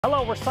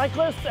Hello, we're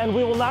cyclists, and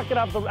we will not get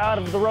out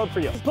of the road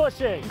for you.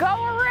 Pushing. Go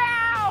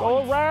around!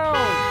 Go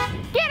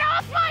around! Get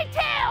off my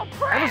tail,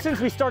 prick! Ever since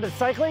we started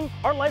cycling,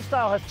 our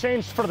lifestyle has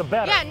changed for the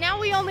better. Yeah, now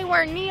we only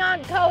wear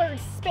neon-colored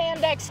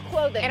spandex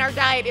clothing. And our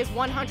diet is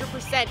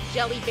 100%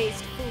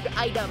 jelly-based food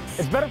items.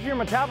 It's better for your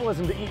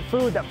metabolism to eat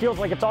food that feels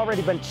like it's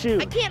already been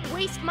chewed. I can't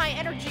waste my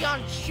energy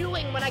on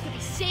chewing when I could be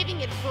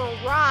saving it for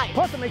a ride.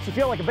 Plus, it makes you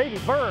feel like a baby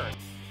bird.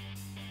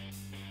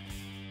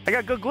 I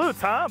got good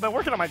glutes, huh? I've been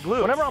working on my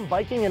glutes. Whenever I'm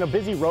biking in a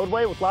busy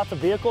roadway with lots of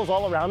vehicles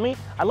all around me,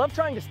 I love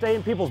trying to stay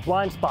in people's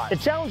blind spots.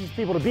 It challenges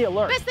people to be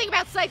alert. The best thing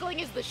about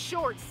cycling is the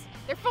shorts.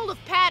 They're full of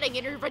padding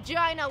and your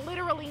vagina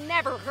literally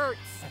never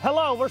hurts.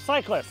 Hello, we're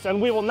cyclists, and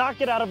we will not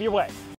get out of your way.